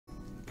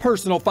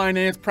Personal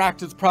finance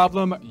practice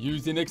problem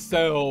using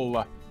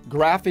Excel.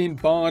 Graphing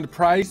bond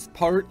price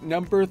part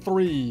number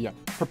 3.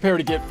 Prepare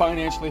to get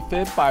financially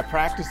fit by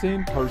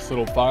practicing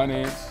personal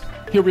finance.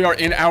 Here we are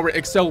in our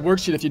Excel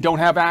worksheet. If you don't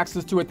have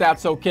access to it,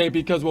 that's okay,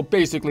 because we'll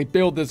basically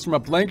build this from a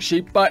blank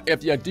sheet. But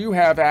if you do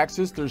have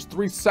access, there's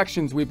 3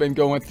 sections we've been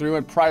going through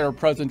in prior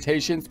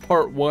presentations.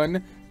 Part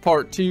 1,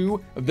 part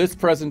 2, this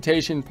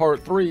presentation,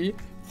 part 3,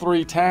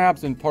 3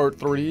 tabs in part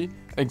 3.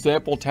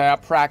 Example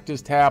tab,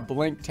 practice tab,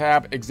 blank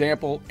tab,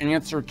 example,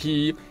 answer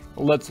key.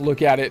 Let's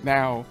look at it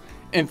now.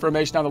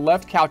 Information on the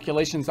left,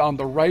 calculations on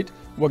the right.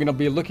 We're going to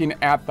be looking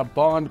at the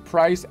bond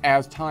price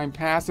as time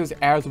passes.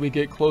 As we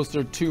get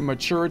closer to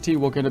maturity,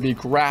 we're going to be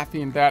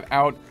graphing that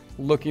out,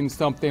 looking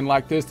something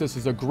like this. This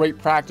is a great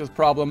practice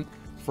problem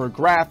for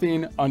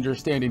graphing,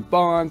 understanding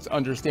bonds,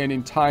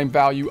 understanding time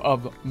value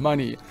of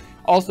money.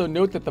 Also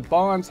note that the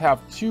bonds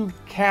have 2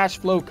 cash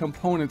flow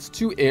components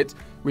to it.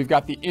 We've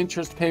got the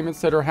interest payments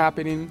that are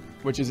happening,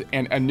 which is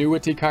an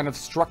annuity kind of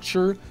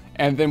structure.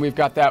 And then we've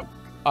got that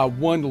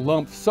one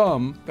lump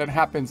sum that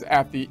happens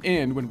at the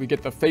end when we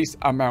get the face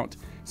amount.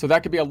 So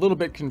that could be a little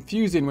bit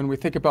confusing when we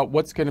think about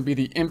what's going to be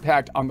the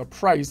impact on the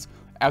price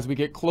as we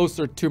get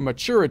closer to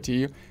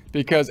maturity,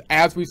 because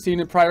as we've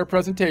seen in prior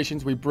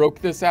presentations, we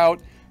broke this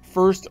out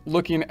first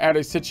looking at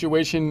a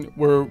situation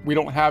where we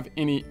don't have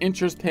any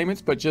interest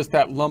payments, but just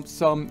that lump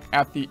sum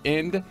at the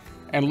end,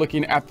 and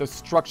looking at the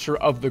structure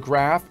of the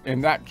graph.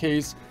 In that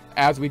case,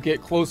 as we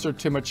get closer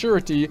to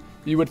maturity,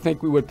 you would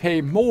think we would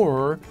pay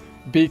more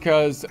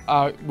because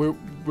we're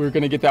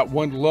going to get that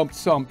one lump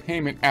sum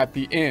payment at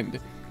the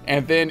end.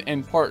 And then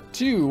in part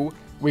 2,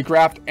 we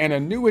graphed an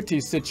annuity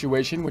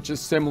situation, which is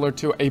similar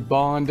to a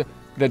bond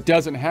that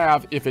doesn't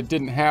have, if it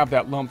didn't have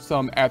that lump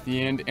sum at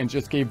the end and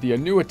just gave the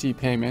annuity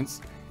payments.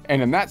 And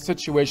in that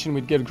situation,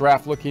 we'd get a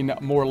graph looking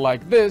more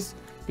like this,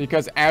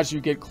 because as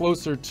you get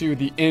closer to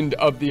the end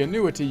of the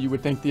annuity, you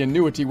would think the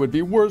annuity would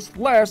be worth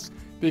less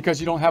because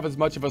you don't have as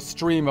much of a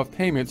stream of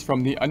payments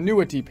from the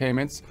annuity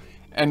payments.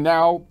 And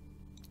now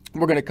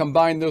we're going to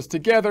combine those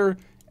together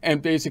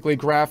and basically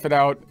graph it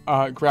out,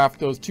 graph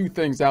those 2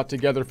 things out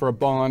together for a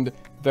bond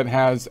that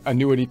has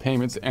annuity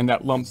payments and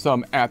that lump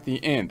sum at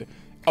the end.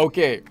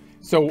 Okay,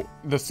 so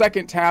the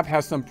second tab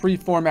has some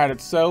pre-formatted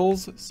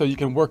cells, so you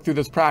can work through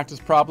this practice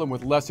problem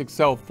with less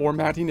Excel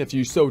formatting if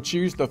you so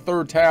choose. The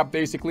third tab,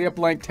 basically a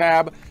blank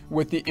tab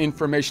with the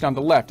information on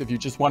the left. If you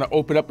just want to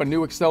open up a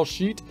new Excel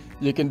sheet,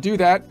 you can do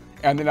that.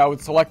 And then I would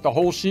select the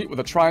whole sheet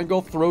with a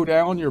triangle, throw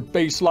down your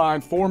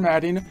baseline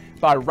formatting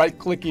by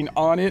right-clicking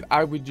on it.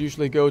 I would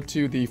usually go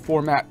to the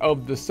format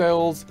of the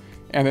cells,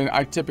 and then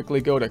I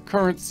typically go to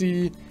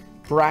currency,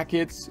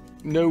 brackets,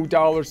 no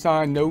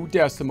 $sign, no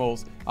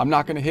decimals. I'm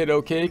not going to hit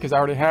OK because I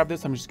already have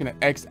this. I'm just going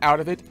to X out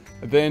of it.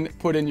 Then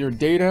put in your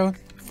data,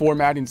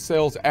 formatting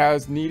cells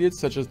as needed,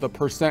 such as the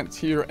percents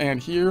here and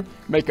here.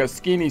 Make a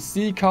skinny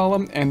C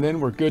column, and then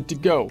we're good to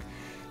go.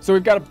 So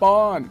we've got a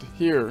bond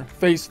here,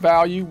 face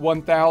value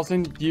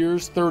 1,000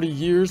 years, 30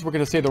 years. We're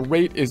going to say the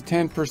rate is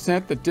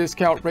 10%. The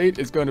discount rate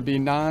is going to be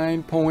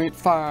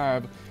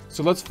 9.5.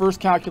 So let's first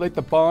calculate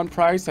the bond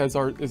price as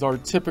our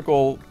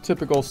typical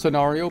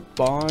scenario.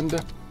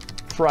 Bond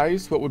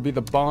price, what would be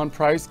the bond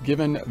price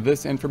given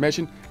this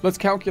information? Let's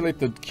calculate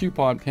the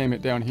coupon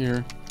payment down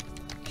here.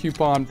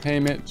 Coupon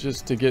payment,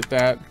 just to get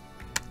that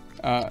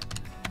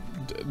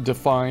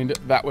defined,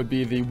 that would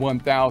be the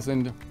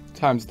 1,000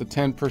 times the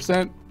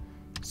 10%.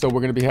 So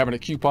we're going to be having a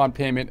coupon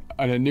payment,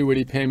 an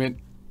annuity payment,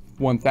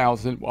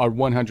 $1,000 or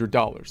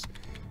 $100.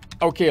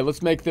 Okay,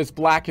 let's make this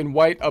black and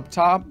white up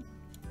top.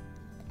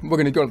 We're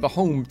going to go to the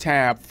Home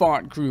tab,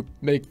 Font Group,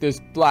 make this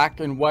black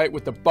and white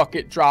with the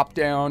bucket drop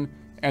down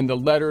and the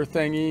letter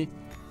thingy.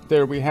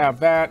 There we have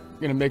that. We're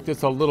going to make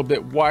this a little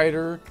bit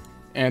wider.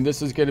 And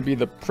this is going to be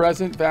the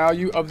present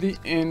value of the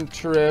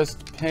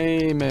interest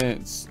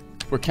payments.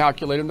 We're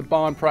calculating the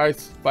bond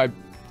price by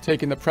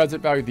taking the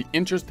present value of the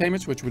interest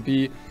payments, which would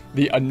be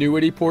the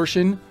annuity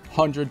portion,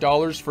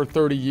 $100 for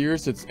 30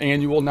 years. It's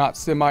annual, not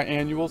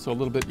semi-annual, so a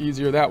little bit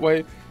easier that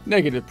way.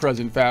 Negative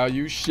present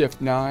value,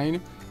 shift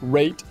 9.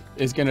 Rate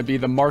is going to be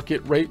the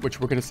market rate, which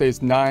we're going to say is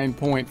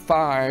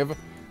 9.5,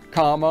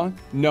 comma.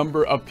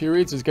 Number of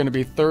periods is going to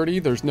be 30.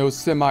 There's no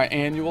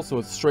semi-annual, so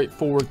it's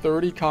straightforward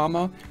 30,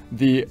 comma.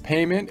 The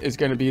payment is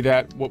going to be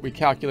that, what we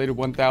calculated,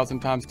 1,000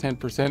 times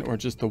 10%, or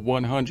just the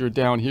 100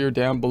 down here,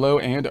 down below,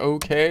 and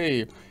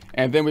okay.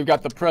 And then we've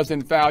got the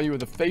present value of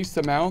the face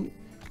amount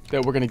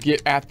that we're going to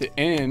get at the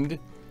end.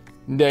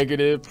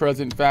 Negative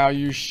present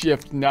value,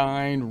 shift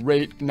 9,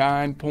 rate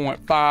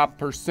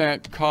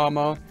 9.5%,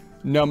 comma.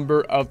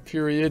 Number of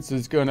periods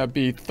is going to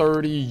be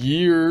 30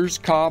 years,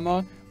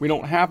 comma. We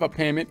don't have a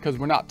payment because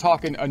we're not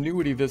talking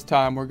annuity this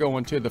time. We're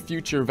going to the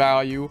future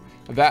value,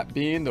 that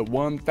being the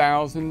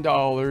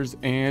 $1,000,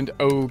 and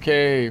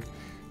okay.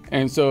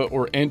 And so,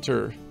 or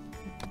enter.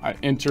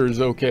 Enter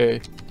is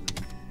okay.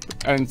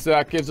 And so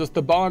that gives us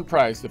the bond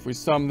price. If we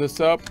sum this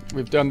up,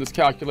 we've done this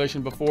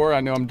calculation before. I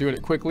know I'm doing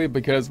it quickly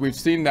because we've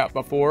seen that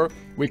before.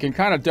 We can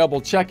kind of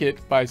double check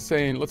it by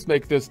saying, let's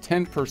make this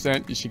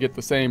 10%. You should get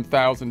the same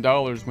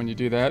 $1,000 when you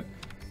do that.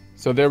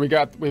 So there we've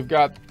got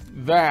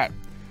that.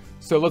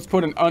 So let's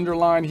put an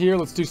underline here.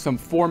 Let's do some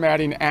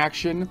formatting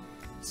action.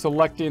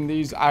 Selecting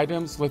these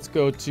items, let's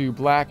go to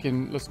black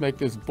and let's make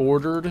this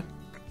bordered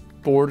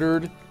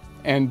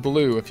and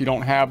blue. If you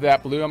don't have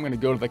that blue, I'm going to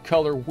go to the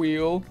color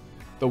wheel,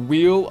 the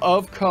wheel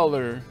of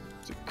color.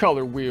 It's a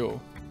color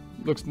wheel.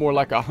 Looks more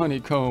like a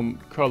honeycomb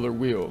color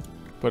wheel,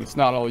 but it's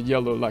not all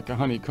yellow like a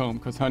honeycomb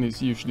because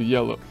honey's usually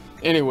yellow.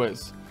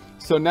 Anyways,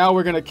 so now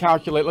we're going to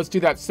calculate. Let's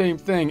do that same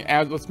thing.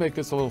 Let's make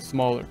this a little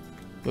smaller.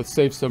 Let's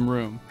save some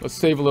room. Let's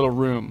save a little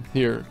room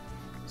here.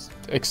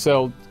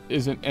 Excel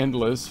isn't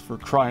endless, for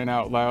crying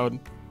out loud.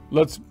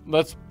 Let's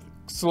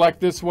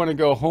select this one and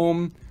go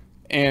home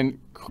and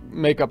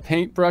make a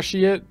paintbrush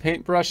it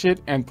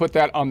and put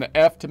that on the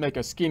F to make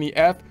a skinny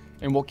F,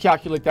 and we'll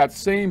calculate that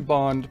same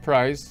bond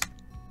price.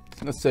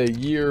 Let's say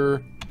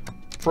year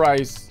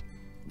price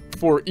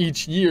for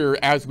each year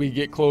as we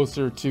get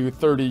closer to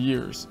 30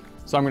 years.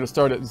 So I'm going to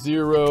start at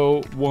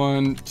 0,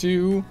 1,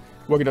 2.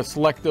 We're going to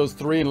select those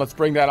three and let's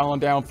bring that on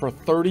down for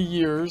 30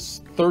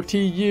 years. 30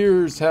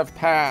 years have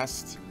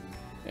passed.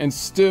 And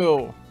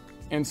still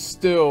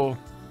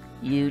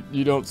you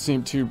don't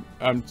seem to,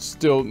 I'm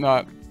still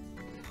not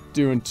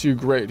doing too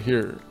great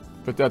here,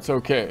 but that's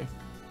okay.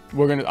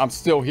 I'm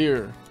still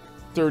here.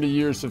 30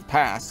 years have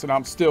passed and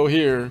I'm still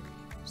here.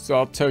 So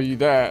I'll tell you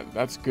that,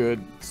 that's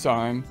good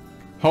sign.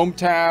 Home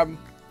tab,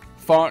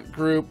 font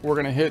group, we're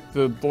gonna hit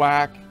the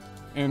black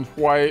and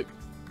white,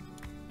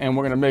 and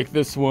we're gonna make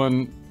this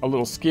one a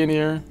little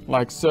skinnier,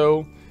 like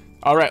so.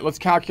 All right, let's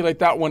calculate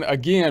that one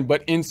again,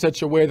 but in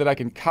such a way that I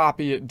can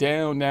copy it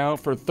down now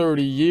for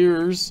 30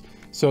 years.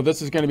 So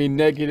this is going to be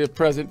negative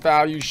present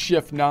value,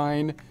 shift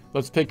 9.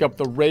 Let's pick up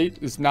the rate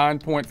is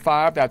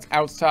 9.5. That's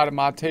outside of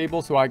my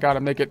table, so I got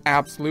to make it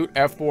absolute,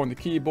 F4 on the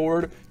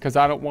keyboard, because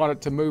I don't want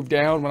it to move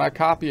down when I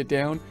copy it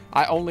down.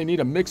 I only need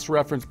a mixed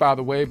reference, by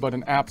the way, but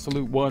an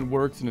absolute one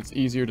works and it's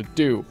easier to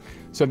do.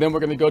 So then we're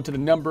going to go to the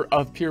number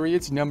of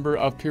periods. Number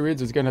of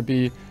periods is going to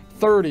be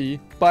 30,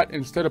 but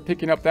instead of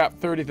picking up that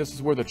 30, this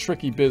is where the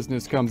tricky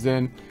business comes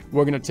in.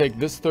 We're going to take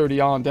this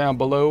 30 on down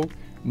below,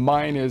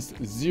 minus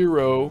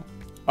 0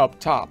 up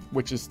top,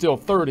 which is still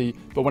 30,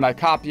 but when I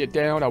copy it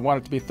down, I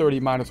want it to be 30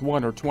 minus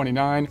 1 or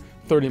 29,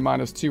 30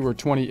 minus 2 or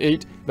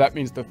 28. That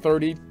means the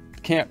 30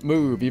 can't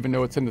move, even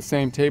though it's in the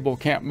same table,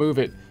 can't move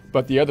it,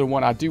 but the other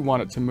one I do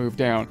want it to move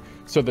down.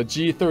 So the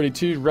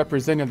G32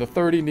 representing the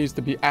 30 needs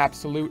to be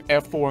absolute,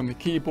 F4 on the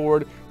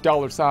keyboard,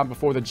 $sign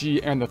before the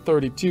G and the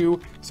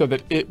 32, so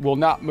that it will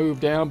not move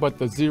down, but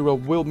the 0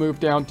 will move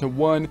down to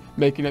 1,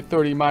 making it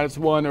 30 minus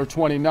 1 or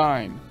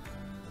 29.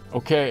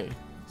 Okay,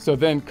 so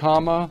then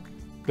comma,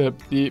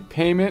 the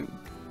payment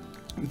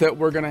that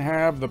we're going to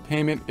have, the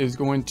payment is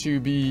going to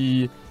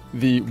be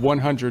the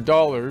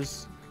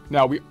 $100.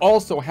 Now we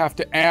also have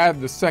to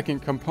add the second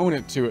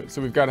component to it,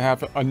 so we've got to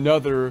have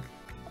another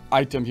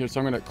item here.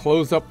 So I'm going to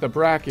close up the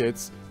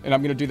brackets and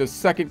I'm going to do the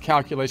second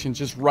calculation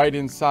just right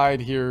inside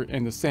here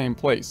in the same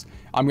place.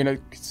 I'm going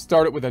to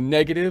start it with a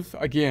negative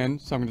again,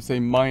 so I'm going to say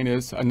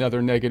minus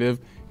another negative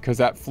because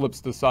that flips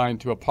the sign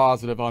to a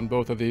positive on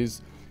both of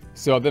these.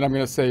 So then I'm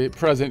going to say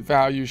present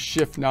value,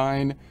 shift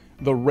 9.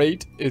 The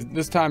rate is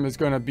this time is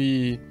going to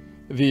be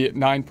the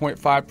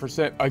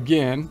 9.5%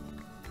 again,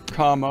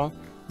 comma.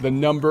 The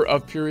number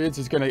of periods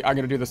is I'm going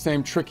to do the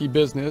same tricky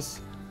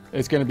business.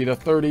 It's going to be the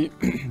 30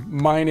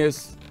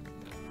 minus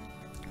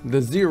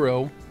the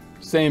 0,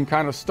 same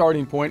kind of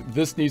starting point.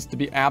 This needs to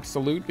be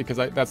absolute because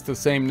that's the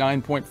same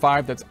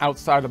 9.5 that's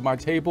outside of my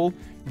table.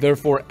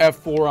 Therefore,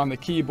 F4 on the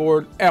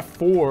keyboard,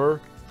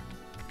 F4.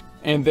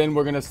 And then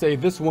we're going to say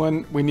this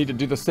one, we need to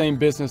do the same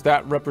business.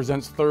 That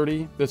represents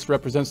 30. This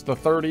represents the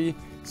 30.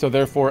 So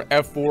therefore,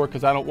 F4,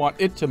 because I don't want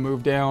it to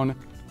move down.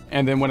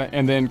 And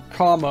then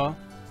comma.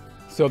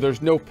 So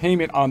there's no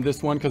payment on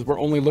this one because we're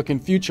only looking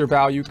future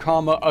value,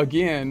 comma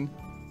again,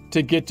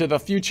 to get to the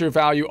future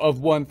value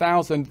of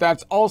 1,000.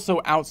 That's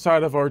also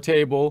outside of our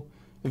table.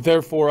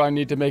 Therefore, I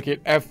need to make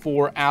it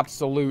F4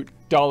 absolute,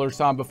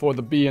 $sign before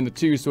the B and the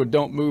 2 so it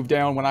don't move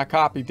down when I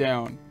copy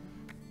down.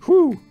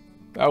 Whew,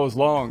 that was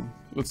long.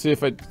 Let's see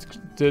if I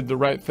did the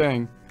right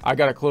thing. I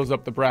got to close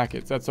up the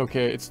brackets. That's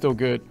okay. It's still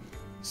good.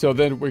 So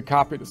then we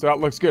copy it. So that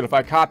looks good. If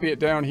I copy it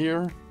down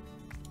here,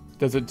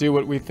 does it do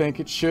what we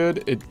think it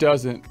should? It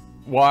doesn't.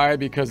 Why?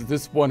 Because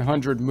this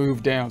 100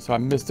 moved down. So I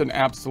missed an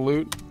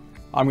absolute.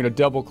 I'm going to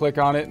double click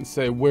on it and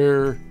say,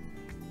 where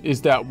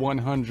is that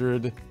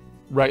 100?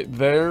 Right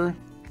there,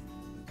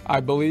 I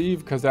believe,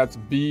 because that's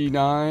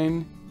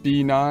B9,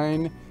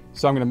 B9.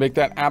 So I'm going to make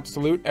that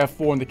absolute,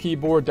 F4 on the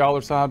keyboard,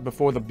 $sign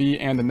before the B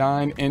and the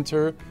 9,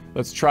 enter.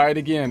 Let's try it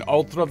again.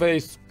 Otra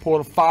vez,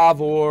 por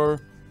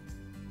favor.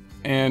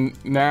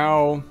 And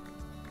now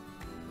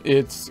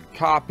it's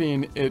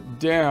copying it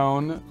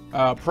down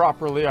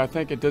properly. I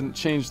think it didn't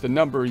change the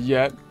number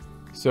yet.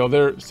 So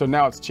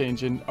now it's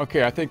changing.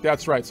 Okay, I think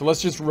that's right. So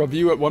let's just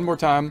review it one more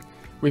time.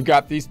 We've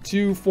got these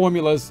two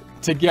formulas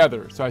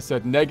together. So I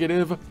said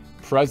negative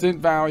present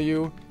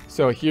value.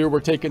 So here we're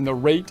taking the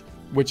rate,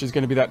 which is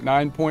going to be that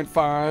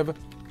 9.5,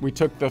 We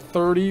took the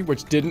 30,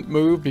 which didn't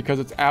move because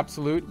it's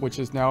absolute, which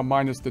is now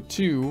minus the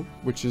 2,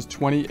 which is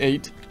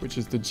 28, which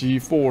is the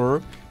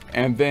G4.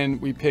 And then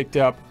we picked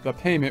up the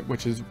payment,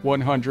 which is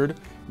 100.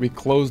 We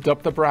closed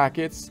up the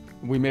brackets.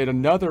 We made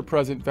another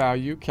present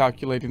value,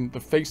 calculating the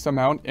face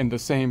amount in the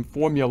same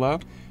formula.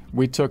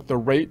 We took the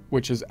rate,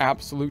 which is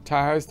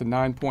absolutized, the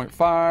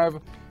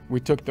 9.5. We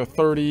took the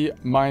 30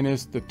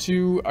 minus the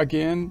 2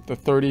 again, the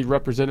 30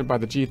 represented by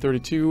the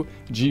G32,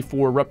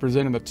 G4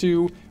 representing the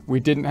 2.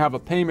 We didn't have a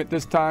payment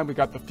this time. We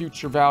got the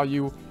future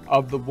value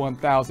of the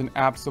 1000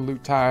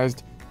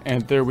 absolutized,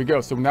 and there we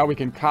go. So now we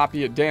can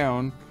copy it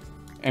down,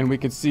 and we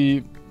can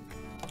see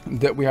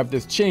that we have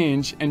this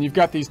change. And you've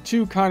got these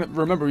two kind of,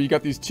 remember, you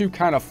got these two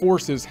kind of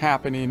forces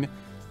happening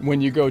when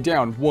you go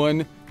down.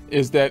 One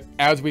is that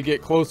as we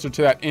get closer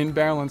to that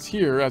imbalance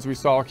here, as we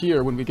saw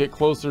here, when we get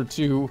closer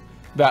to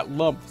that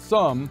lump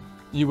sum,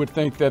 you would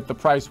think that the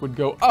price would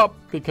go up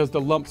because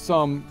the lump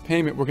sum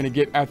payment we're going to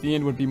get at the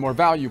end would be more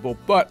valuable.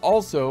 But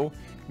also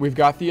we've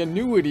got the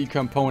annuity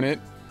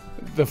component,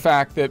 the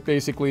fact that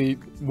basically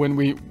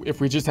if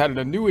we just had an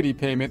annuity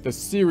payment, the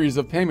series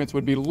of payments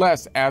would be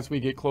less as we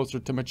get closer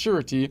to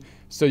maturity.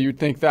 So you'd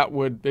think that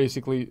would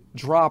basically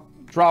drop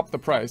the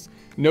price.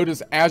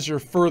 Notice as you're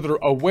further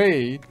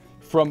away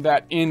from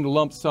that end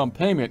lump sum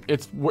payment,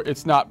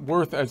 it's not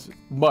worth as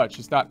much.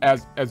 It's not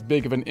as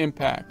big of an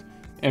impact.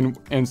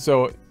 And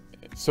so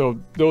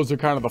those are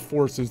kind of the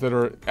forces that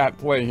are at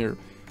play here.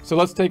 So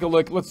let's take a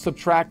look. Let's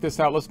subtract this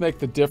out. Let's make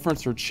the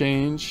difference or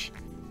change.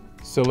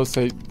 So let's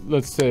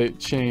say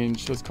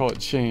change. Let's call it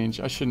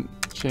change. I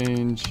shouldn't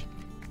change.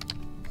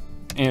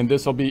 And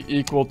this will be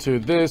equal to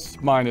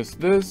this minus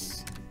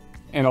this.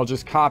 And I'll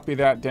just copy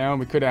that down.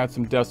 We could add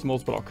some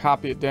decimals, but I'll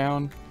copy it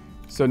down.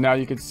 So now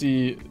you can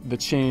see the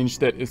change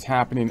that is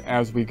happening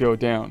as we go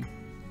down.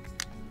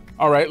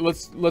 All right,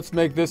 let's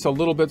make this a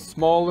little bit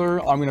smaller.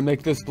 I'm going to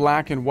make this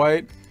black and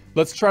white.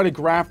 Let's try to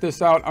graph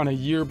this out on a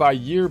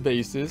year-by-year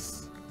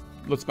basis.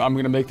 I'm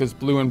going to make this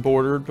blue and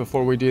bordered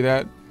before we do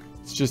that.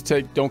 Let's just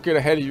don't get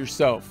ahead of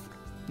yourself.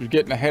 You're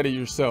getting ahead of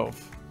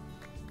yourself.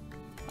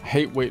 I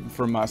hate waiting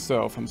for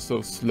myself. I'm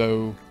so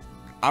slow.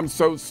 I'm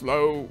so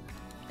slow.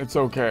 It's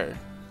okay.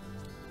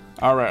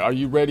 All right, are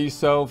you ready,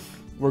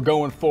 self? We're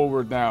going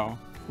forward now.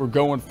 We're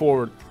going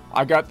forward.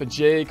 I got the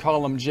J,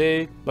 column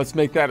J. Let's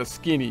make that a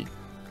skinny.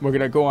 We're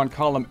gonna go on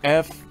column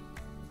F,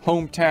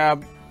 home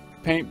tab,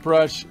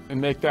 paintbrush, and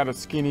make that a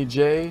skinny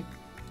J.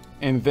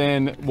 And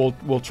then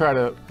we'll try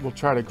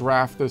to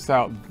graph this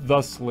out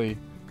thusly.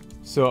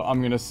 So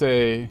I'm gonna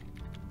say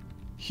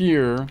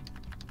here,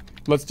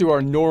 let's do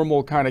our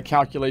normal kind of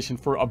calculation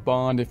for a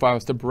bond if I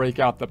was to break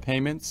out the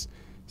payments.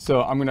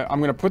 So I'm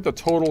gonna put the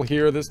total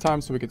here this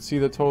time so we could see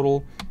the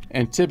total.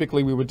 And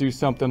typically we would do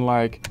something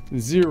like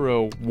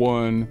 0,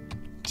 1,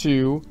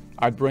 2.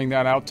 I'd bring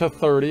that out to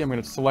 30. I'm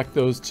going to select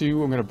those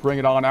two. I'm going to bring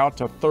it on out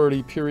to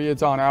 30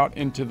 periods on out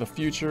into the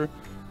future.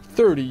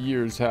 30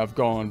 years have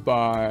gone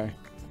by.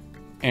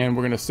 And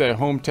we're going to say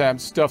home tab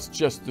stuff's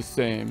just the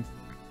same.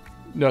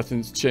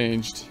 Nothing's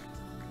changed.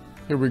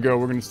 Here we go.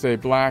 We're going to say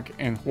black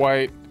and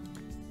white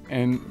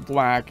and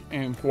black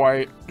and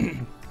white.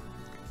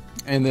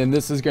 And then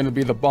this is going to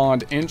be the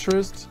bond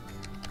interest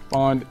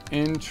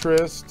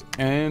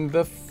and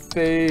the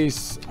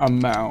face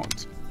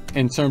amount.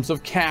 In terms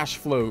of cash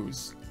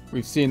flows,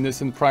 we've seen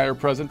this in prior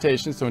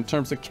presentations. So in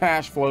terms of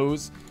cash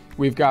flows,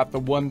 we've got the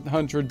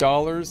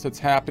 $100 that's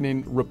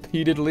happening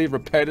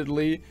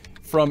repetitively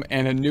from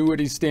an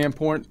annuity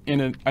standpoint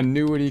in an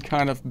annuity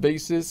kind of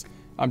basis.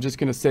 I'm just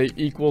going to say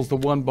equals the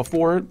one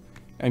before it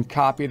and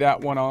copy that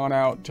one on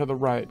out to the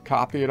right.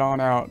 Copy it on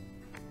out.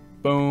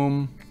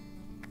 Boom.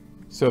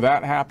 So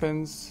that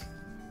happens.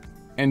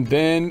 And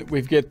then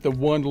we get the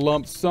one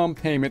lump sum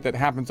payment that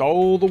happens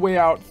all the way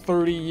out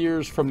 30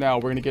 years from now.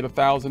 We're going to get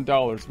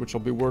 $1,000, which will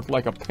be worth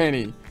like a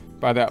penny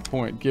by that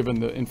point, given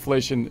the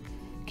inflation,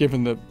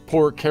 given the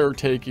poor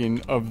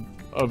caretaking of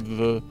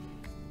the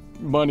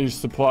money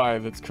supply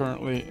that's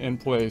currently in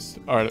place.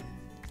 All right,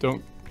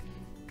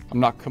 I'm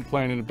not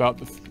complaining about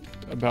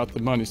the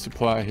money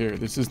supply here.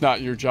 This is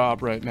not your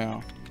job right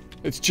now.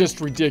 It's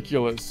just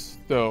ridiculous,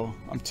 though.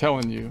 I'm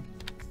telling you,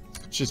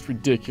 it's just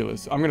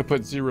ridiculous. I'm going to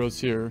put zeros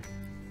here.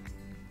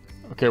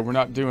 Okay, we're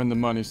not doing the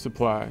money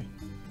supply.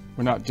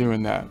 We're not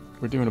doing that.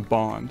 We're doing a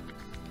bond.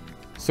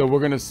 So we're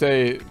going to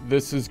say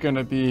this is going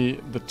to be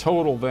the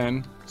total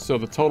then. So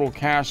the total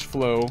cash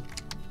flow,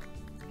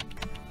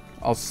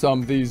 I'll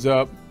sum these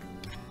up,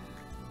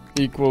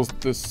 equals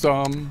the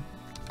sum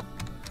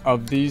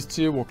of these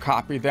two. We'll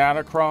copy that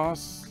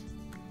across.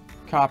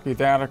 Copy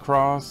that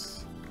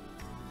across.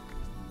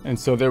 And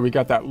so there we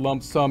got that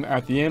lump sum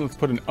at the end. Let's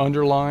put an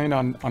underline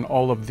on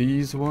all of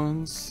these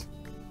ones.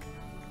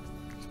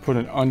 Put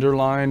an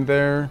underline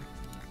there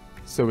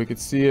so we could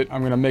see it.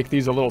 I'm going to make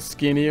these a little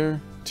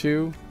skinnier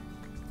too.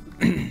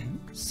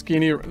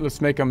 Skinnier, let's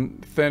make them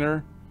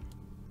thinner.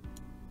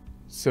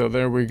 So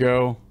there we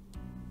go.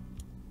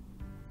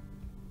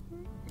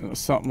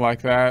 Something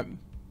like that.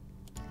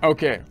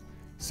 Okay,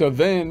 so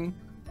then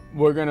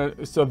we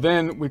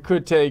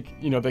could take,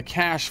 the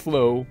cash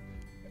flow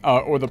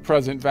or the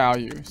present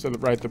value. So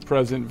the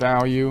present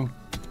value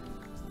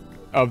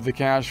of the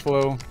cash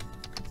flow,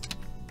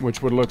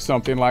 which would look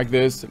something like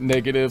this: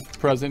 negative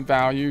present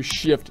value,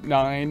 shift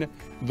 9.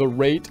 The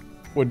rate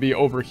would be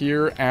over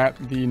here at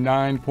the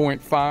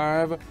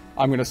 9.5.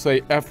 I'm going to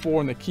say F4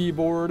 on the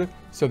keyboard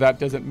so that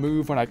doesn't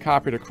move when I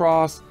copy it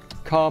across,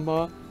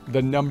 comma.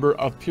 The number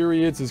of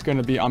periods is going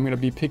to be, I'm going to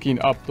be picking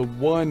up the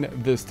 1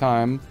 this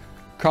time,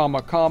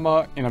 comma,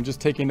 comma, and I'm just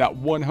taking that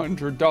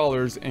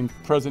 $100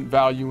 and present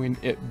valuing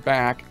it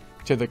back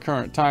to the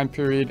current time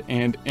period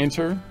and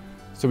enter.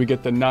 So we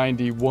get the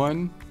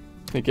 91.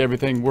 I think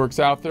everything works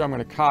out there. I'm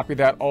going to copy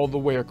that all the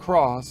way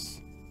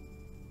across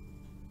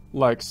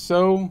like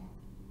so.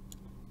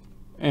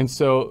 And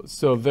so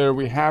there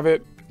we have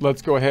it.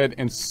 Let's go ahead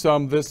and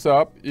sum this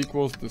up.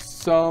 Equals the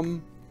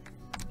sum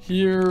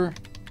here.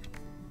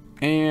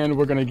 And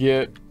we're going to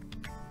get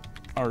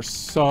our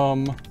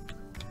sum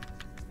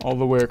all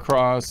the way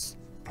across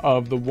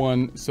of the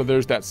 1. So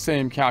there's that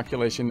same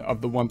calculation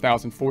of the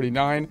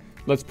 1049.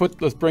 Let's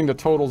bring the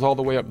totals all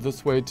the way up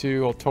this way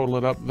too. I'll total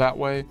it up that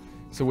way.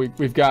 So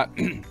we've got,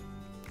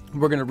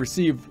 we're going to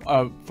receive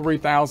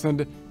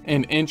 3,000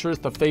 in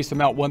interest, the face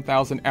amount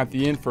 1,000 at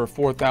the end for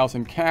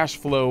 4,000 cash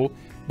flow,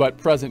 but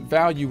present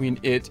valuing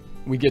it,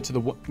 we get to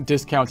the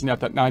discounting at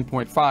that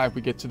 9.5,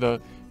 we get to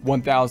the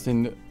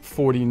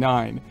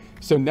 1,049.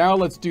 So now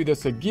let's do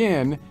this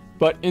again,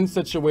 but in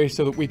such a way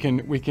so that we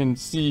can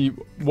see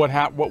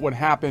what would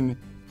happen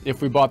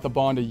if we bought the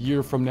bond a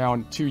year from now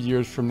and 2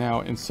 years from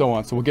now and so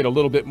on. So we'll get a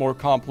little bit more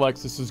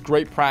complex. This is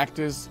great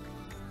practice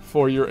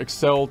for your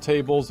Excel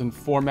tables and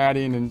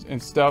formatting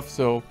and stuff.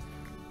 So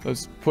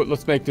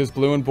let's make this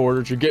blue and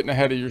borders. You're getting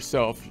ahead of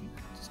yourself.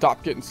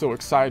 Stop getting so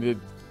excited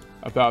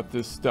about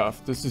this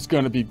stuff. This is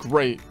going to be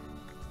great.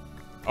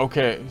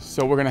 Okay,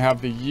 so we're going to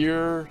have the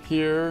year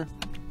here,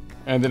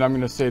 and then I'm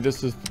going to say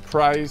this is the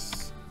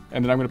price,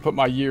 and then I'm going to put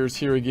my years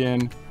here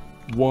again,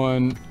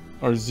 1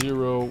 or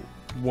 0,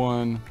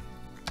 1,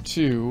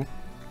 2.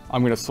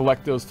 I'm going to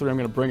select those 3. I'm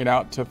going to bring it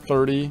out to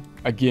 30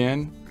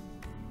 again.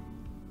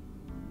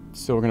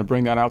 So we're going to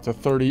bring that out to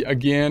 30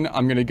 again.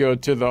 I'm going to go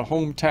to the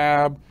home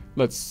tab.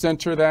 Let's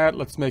center that.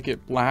 Let's make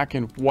it black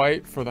and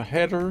white for the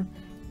header.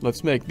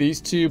 Let's make these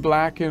two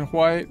black and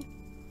white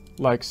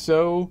like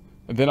so.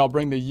 And then I'll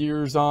bring the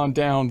years on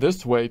down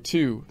this way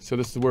too. So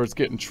this is where it's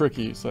getting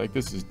tricky. It's like,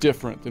 this is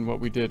different than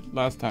what we did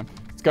last time.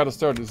 It's got to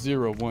start at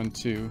 0, 1,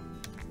 2.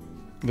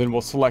 Then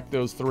we'll select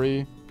those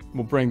 3.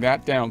 We'll bring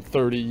that down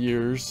 30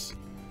 years.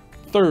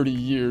 30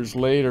 years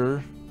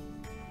later.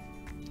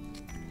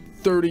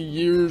 30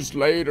 years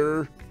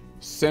later.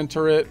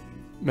 Center it.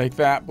 Make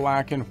that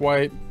black and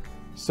white.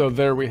 So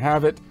there we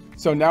have it.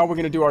 So now we're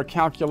going to do our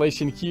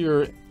calculation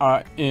here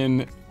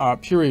in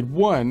period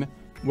 1.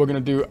 We're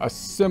going to do a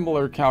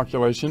similar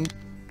calculation,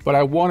 but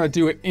I want to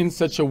do it in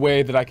such a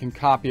way that I can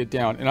copy it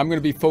down. And I'm going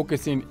to be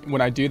focusing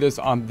when I do this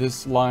on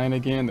this line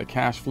again, the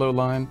cash flow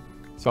line.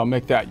 So I'll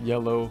make that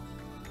yellow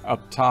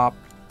up top.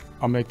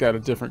 I'll make that a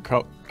different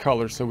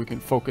color so we can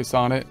focus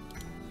on it.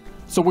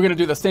 So we're going to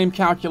do the same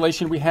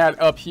calculation we had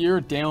up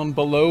here down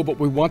below, but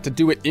we want to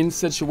do it in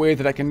such a way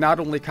that I can not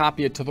only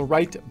copy it to the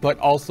right, but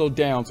also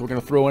down. So we're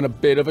going to throw in a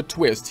bit of a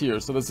twist here.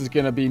 So this is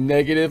going to be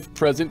negative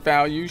present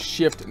value,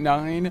 shift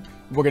 9.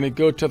 We're going to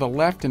go to the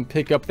left and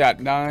pick up that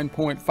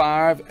 9.5,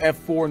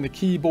 F4 on the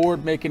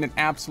keyboard, making it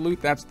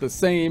absolute. That's the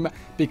same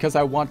because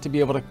I want to be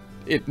able to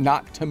it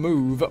not to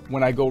move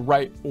when I go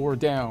right or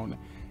down.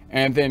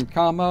 And then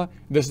comma,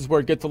 this is where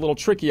it gets a little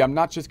tricky. I'm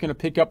not just going to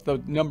pick up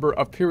the number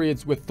of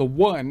periods with the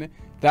 1.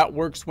 That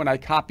works when I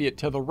copy it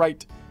to the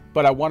right,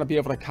 but I want to be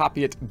able to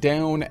copy it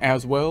down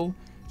as well.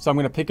 So I'm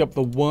going to pick up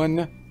the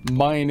 1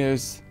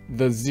 minus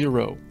the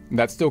 0. And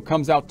that still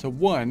comes out to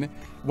 1.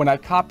 When I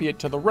copy it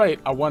to the right,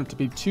 I want it to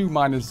be 2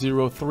 minus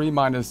 0, 3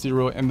 minus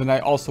 0, and then I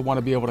also want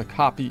to be able to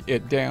copy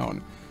it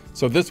down.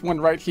 So this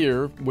one right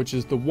here, which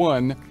is the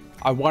 1,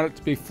 I want it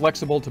to be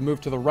flexible to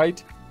move to the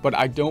right, but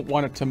I don't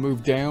want it to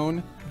move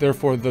down.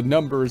 Therefore, the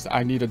numbers,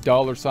 I need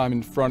a $sign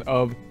in front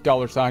of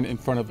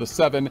the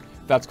 7.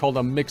 That's called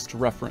a mixed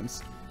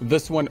reference.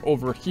 This one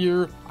over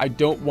here, I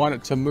don't want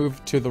it to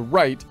move to the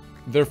right.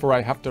 Therefore,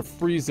 I have to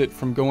freeze it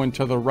from going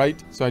to the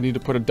right. So I need to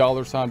put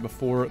a $sign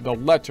before the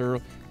letter.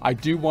 I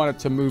do want it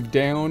to move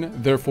down.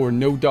 Therefore,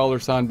 no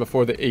 $sign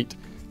before the 8.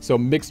 So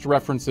mixed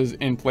references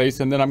in place.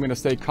 And then I'm going to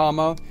say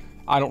comma.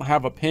 I don't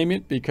have a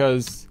payment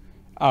because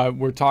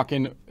we're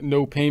talking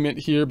no payment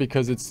here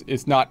because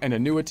it's not an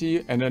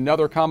annuity. And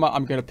another comma,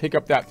 I'm going to pick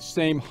up that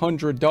same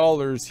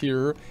 $100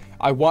 here.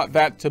 I want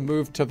that to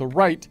move to the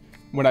right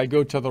when I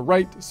go to the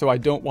right. So I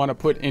don't want to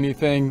put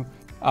anything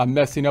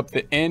messing up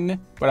the N,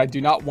 but I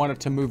do not want it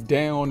to move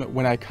down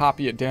when I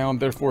copy it down.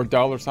 Therefore,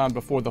 $sign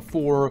before the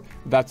 4.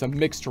 That's a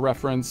mixed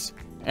reference,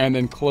 and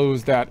then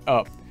close that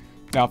up.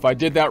 Now, if I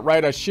did that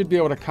right, I should be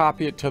able to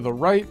copy it to the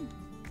right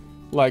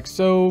like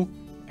so.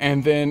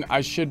 And then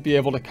I should be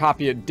able to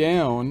copy it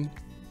down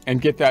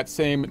and get that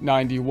same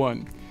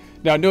 91.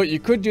 Now, note, you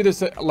could do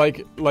this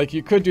like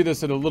you could do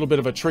this in a little bit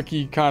of a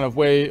tricky kind of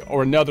way,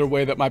 or another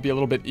way that might be a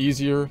little bit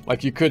easier.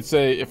 Like you could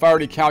say, if I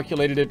already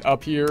calculated it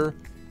up here,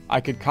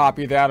 I could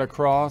copy that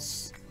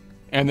across,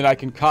 and then I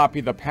can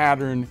copy the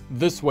pattern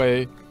this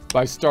way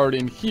by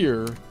starting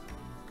here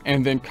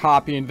and then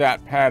copying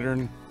that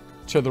pattern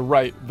to the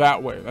right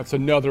that way. That's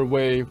another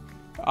way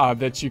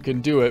that you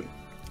can do it.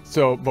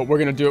 So, but we're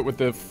gonna do it with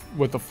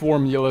the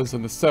formulas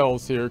and the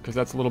cells here because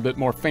that's a little bit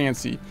more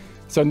fancy.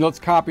 So let's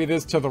copy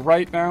this to the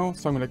right now.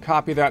 So I'm gonna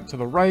copy that to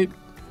the right.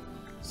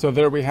 So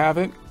there we have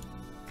it.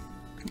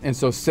 And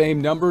so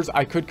same numbers,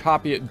 I could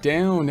copy it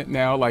down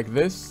now like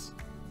this,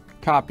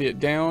 copy it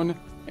down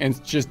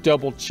and just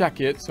double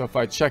check it. So if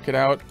I check it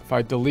out, if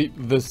I delete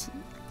this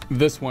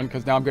one,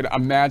 because now I'm going to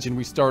imagine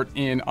we start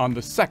in on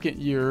the second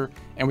year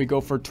and we go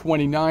for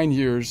 29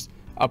 years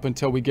up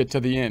until we get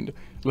to the end.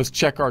 Let's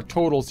check our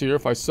totals here.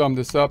 If I sum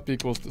this up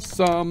equals the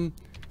sum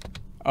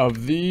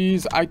of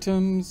these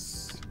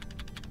items,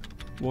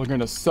 we're going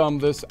to sum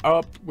this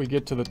up. We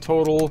get to the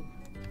total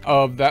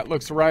of that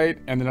looks right.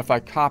 And then if I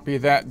copy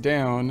that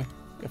down,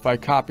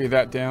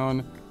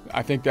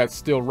 I think that's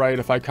still right.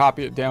 If I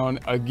copy it down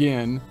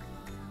again,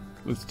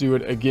 let's do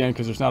it again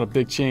because there's not a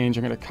big change.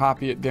 I'm going to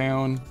copy it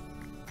down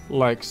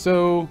like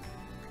so,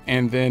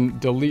 and then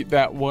delete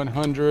that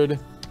 100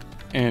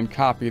 and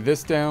copy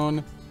this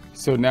down.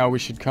 So now we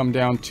should come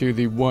down to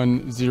the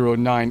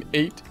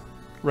 1098,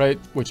 right?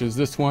 Which is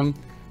this one.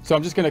 So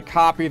I'm just going to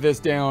copy this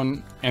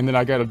down, and then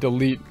I got to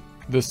delete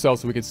this cell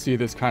so we can see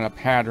this kind of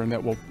pattern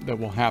that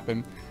will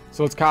happen.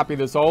 So let's copy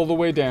this all the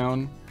way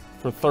down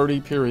for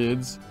 30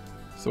 periods.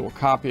 So we'll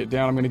copy it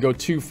down. I'm going to go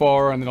too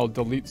far and then I'll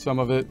delete some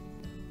of it.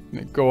 And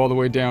then go all the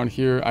way down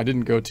here. I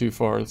didn't go too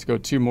far. Let's go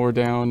two more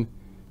down,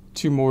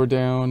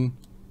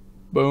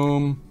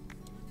 boom,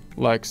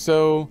 like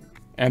so.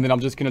 And then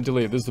I'm just going to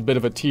delete. This is a bit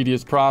of a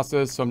tedious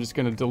process, so I'm just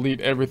going to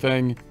delete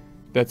everything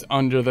that's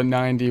under the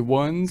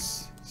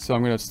 91s. So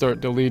I'm going to start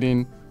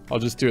deleting. I'll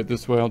just do it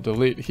this way. I'll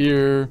delete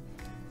here,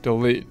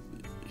 delete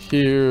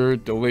here,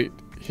 delete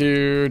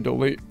here,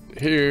 delete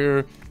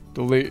here,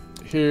 delete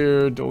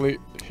here, delete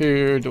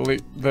here,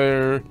 delete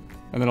there,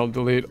 and then I'll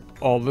delete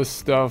all this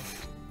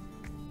stuff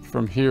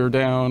from here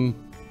down,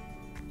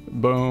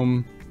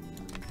 boom,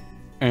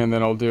 and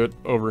then I'll do it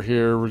over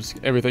here. We're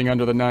just everything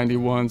under the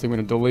 91s. I'm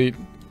going to delete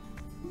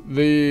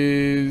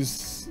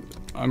these.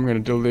 I'm going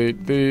to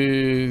delete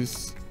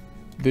these,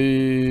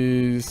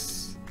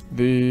 these,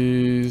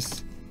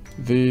 these,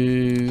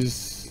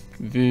 these,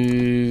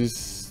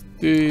 these,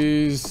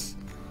 these,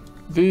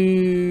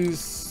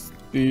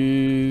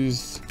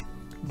 these,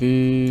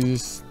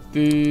 these,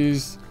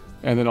 these,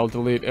 and then I'll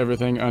delete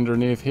everything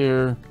underneath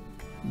here,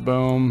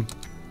 boom,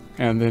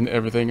 and then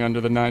everything under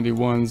the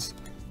 91s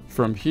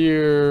from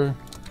here,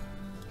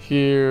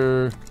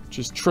 here,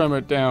 just trim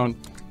it down,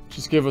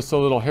 just give us a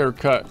little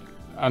haircut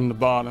on the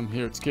bottom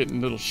here. It's getting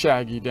a little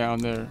shaggy down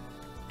there.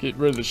 Get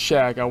rid of the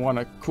shag. I want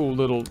a cool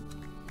little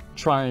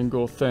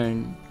triangle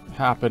thing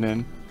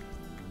happening.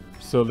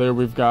 So there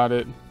we've got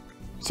it.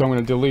 So I'm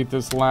going to delete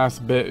this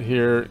last bit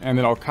here, and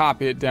then I'll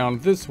copy it down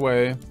this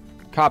way,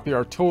 copy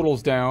our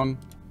totals down,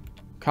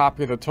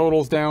 copy the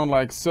totals down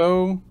like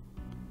so.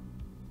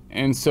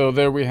 And so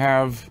there we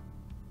have,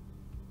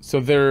 so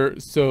there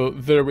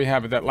we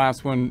have it. That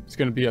last one is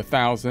going to be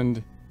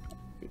 1,000,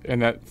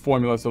 and that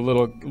formula is a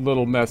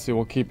little messy.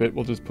 We'll keep it,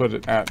 we'll just put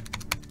it at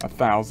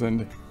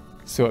 1,000.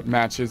 So it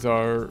matches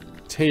our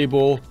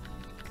table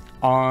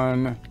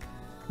on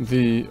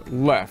the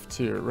left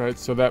here, right?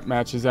 So that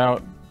matches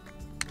out.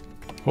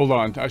 Hold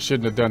on, I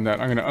shouldn't have done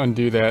that. I'm gonna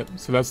undo that.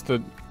 So that's the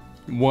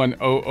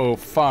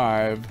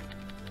 1005.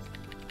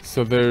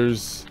 So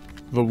there's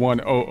the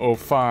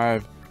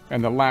 1005,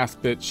 and the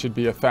last bit should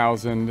be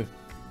 1,000.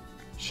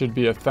 Should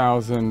be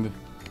 1,000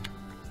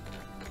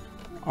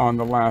 on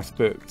the last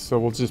bit. So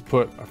we'll just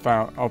put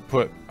I'll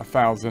put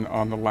 1,000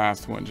 on the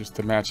last one just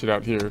to match it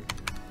out here,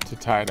 to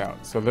tie it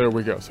out. So there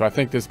we go. So I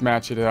think this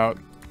matched it out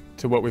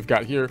to what we've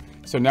got here.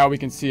 So now we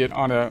can see it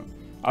on a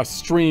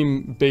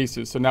stream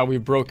basis. So now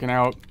we've broken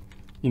out,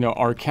 you know,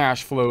 our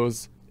cash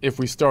flows if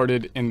we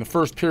started in the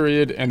first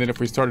period, and then if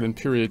we started in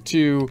period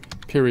 2,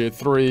 period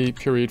 3,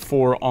 period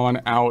 4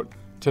 on out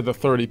to the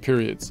 30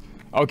 periods.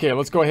 Okay,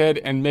 let's go ahead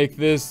and make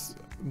this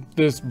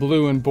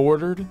blue and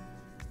bordered,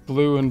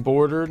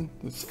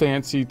 this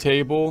fancy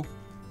table,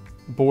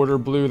 border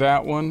blue,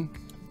 that one.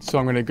 So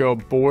I'm going to go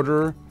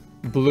border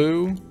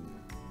blue,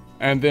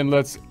 and then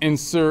let's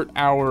insert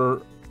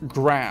our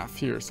graph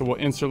here. So we'll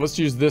insert, let's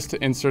use this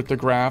to insert the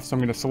graph. So I'm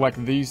going to select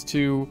these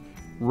two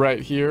right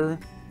here.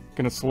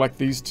 Going to select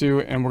these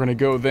two, and we're going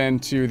to go then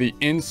to the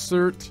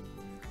insert,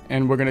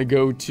 and we're going to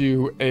go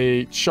to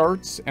a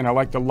charts, and I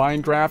like the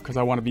line graph because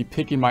I want to be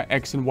picking my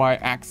X and Y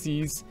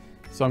axes.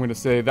 So I'm going to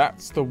say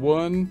that's the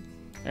one,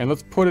 and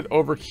let's put it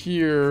over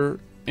here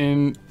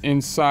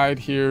inside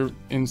here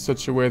in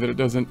such a way that it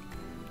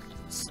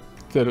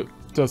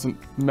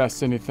doesn't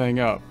mess anything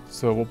up.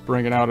 So we'll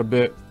bring it out a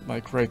bit,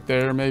 like right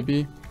there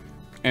maybe.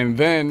 And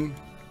then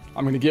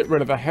I'm going to get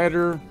rid of the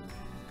header,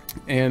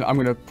 and I'm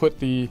going to put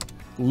the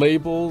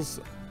labels.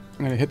 I'm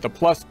going to hit the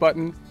plus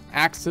button,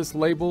 axis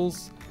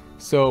labels.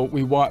 So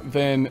we want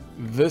then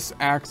this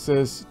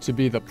axis to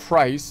be the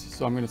price.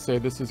 So I'm going to say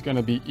this is going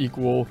to be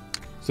equal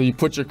So you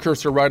put your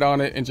cursor right on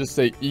it and just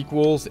say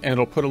equals, and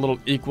it'll put a little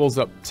equals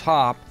up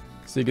top.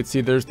 So you can see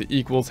there's the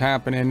equals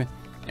happening.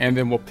 And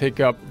then we'll pick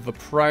up the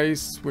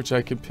price, which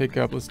I could pick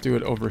up. Let's do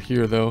it over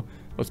here though.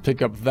 Let's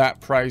pick up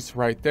that price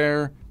right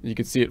there. You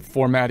can see it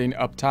formatting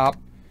up top.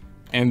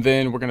 And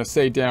then we're gonna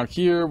say down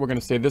here, we're gonna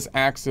say this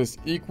axis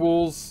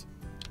equals.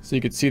 So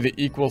you can see the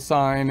equal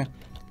sign.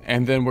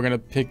 And then we're gonna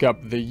pick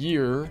up the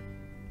year,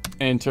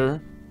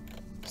 enter.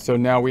 So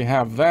now we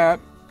have that.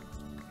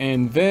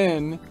 And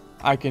then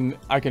I can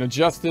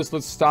adjust this.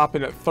 Let's stop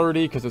it at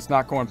 30 because it's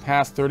not going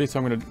past 30. So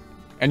I'm going to,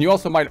 and you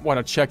also might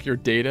want to check your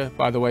data,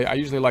 by the way. I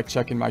usually like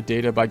checking my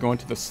data by going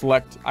to the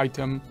select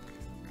item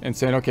and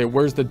saying, okay,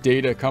 where's the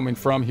data coming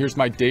from? Here's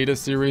my data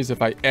series.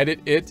 If I edit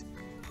it,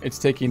 it's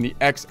taking the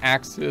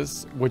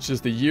x-axis, which is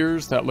the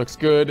years. That looks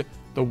good.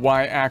 The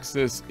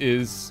y-axis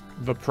is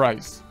the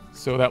price.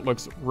 So that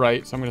looks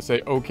right. So I'm going to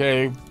say,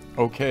 okay,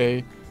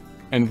 okay.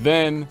 And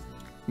then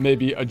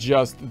maybe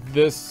adjust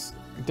this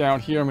down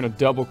here. I'm going to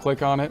double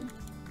click on it,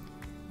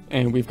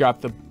 and we've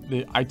got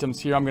the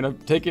items here. I'm going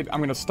to take it, I'm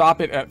going to stop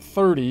it at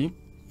 30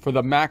 for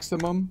the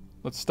maximum.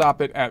 Let's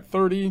stop it at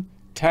 30,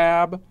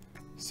 tab,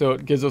 so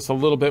it gives us a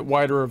little bit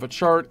wider of a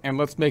chart. And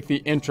let's make the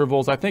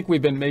intervals, I think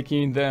we've been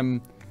making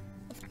them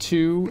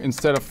 2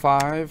 instead of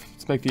 5.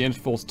 Let's make the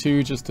intervals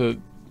 2 just to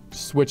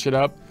switch it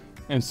up.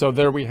 And so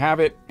there we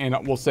have it, and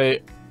we'll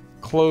say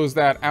close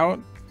that out.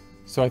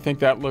 So I think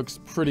that looks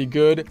pretty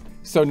good.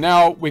 So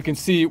now we can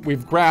see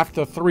we've graphed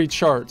the 3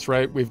 charts,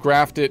 right? We've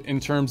graphed it in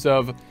terms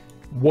of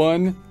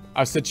one,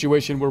 a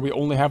situation where we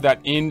only have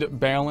that end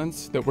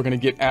balance that we're going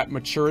to get at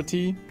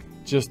maturity,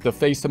 just the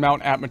face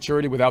amount at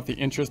maturity without the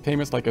interest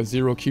payments, like a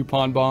 0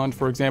 coupon bond,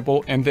 for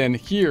example. And then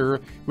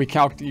here we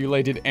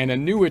calculated an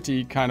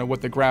annuity, kind of what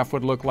the graph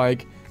would look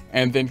like.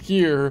 And then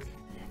here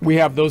we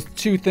have those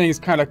 2 things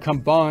kind of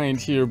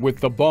combined here with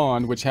the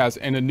bond, which has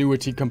an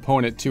annuity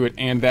component to it,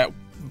 and that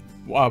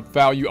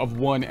value of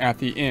 1 at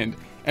the end.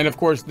 And of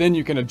course, then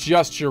you can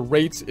adjust your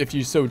rates if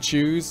you so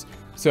choose.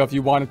 So if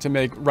you wanted to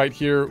make right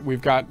here,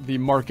 we've got the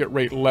market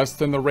rate less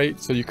than the rate.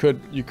 So you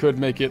could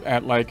make it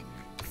at like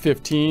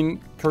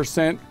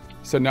 15%.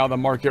 So now the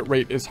market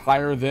rate is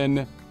higher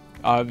than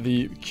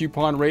the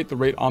coupon rate, the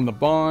rate on the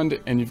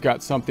bond. And you've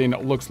got something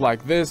that looks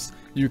like this.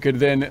 You could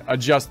then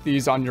adjust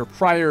these on your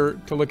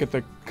prior to look at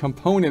the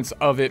components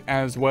of it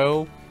as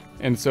well.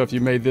 And so if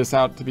you made this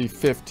out to be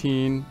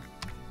 15,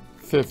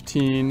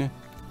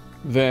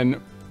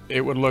 then it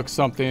would look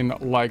something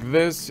like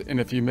this. And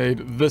if you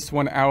made this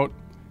one out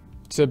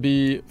to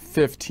be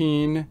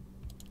 15,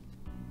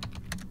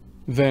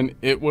 then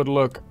it would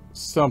look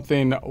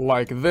something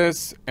like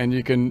this. And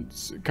you can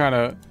kind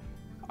of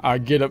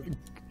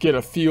get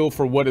a feel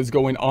for what is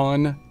going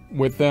on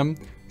with them.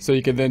 So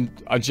you can then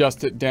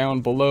adjust it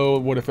down below.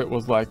 What if it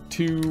was like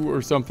 2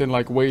 or something,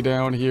 like way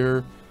down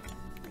here?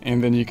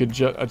 And then you could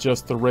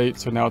adjust the rate.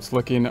 So now it's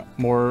looking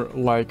more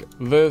like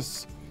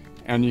this.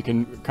 And you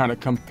can kind of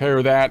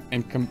compare that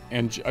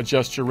and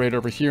adjust your rate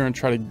over here and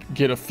try to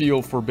get a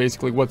feel for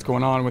basically what's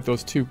going on with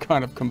those 2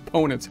 kind of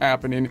components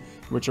happening,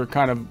 which are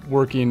kind of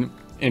working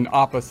in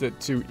opposite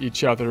to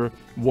each other.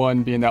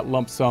 One being that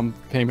lump sum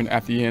payment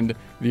at the end,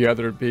 the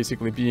other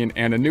basically being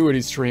an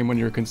annuity stream when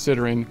you're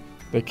considering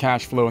the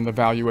cash flow and the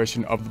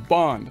valuation of the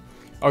bond.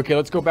 Okay,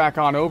 let's go back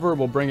on over.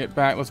 We'll bring it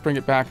back. Let's bring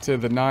it back to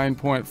the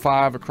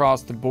 9.5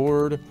 across the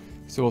board.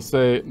 So we'll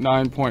say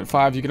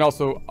 9.5. You can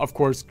also, of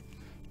course,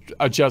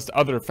 adjust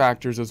other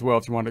factors as well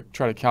if you want to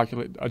try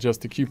to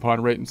adjust the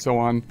coupon rate and so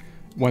on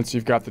once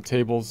you've got the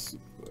tables,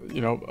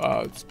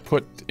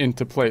 put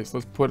into place.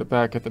 Let's put it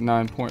back at the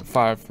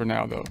 9.5 for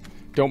now though.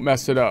 Don't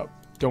mess it up.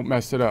 Don't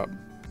mess it up.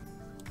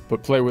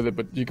 But play with it.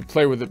 But you can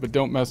play with it, but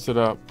don't mess it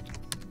up,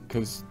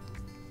 because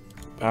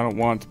I don't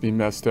want it to be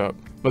messed up.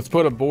 Let's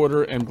put a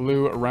border and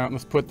blue around.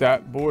 Let's put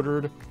that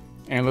bordered,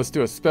 and let's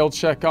do a spell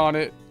check on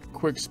it.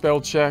 Quick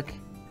spell check.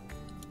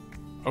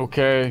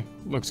 Okay,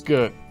 looks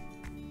good.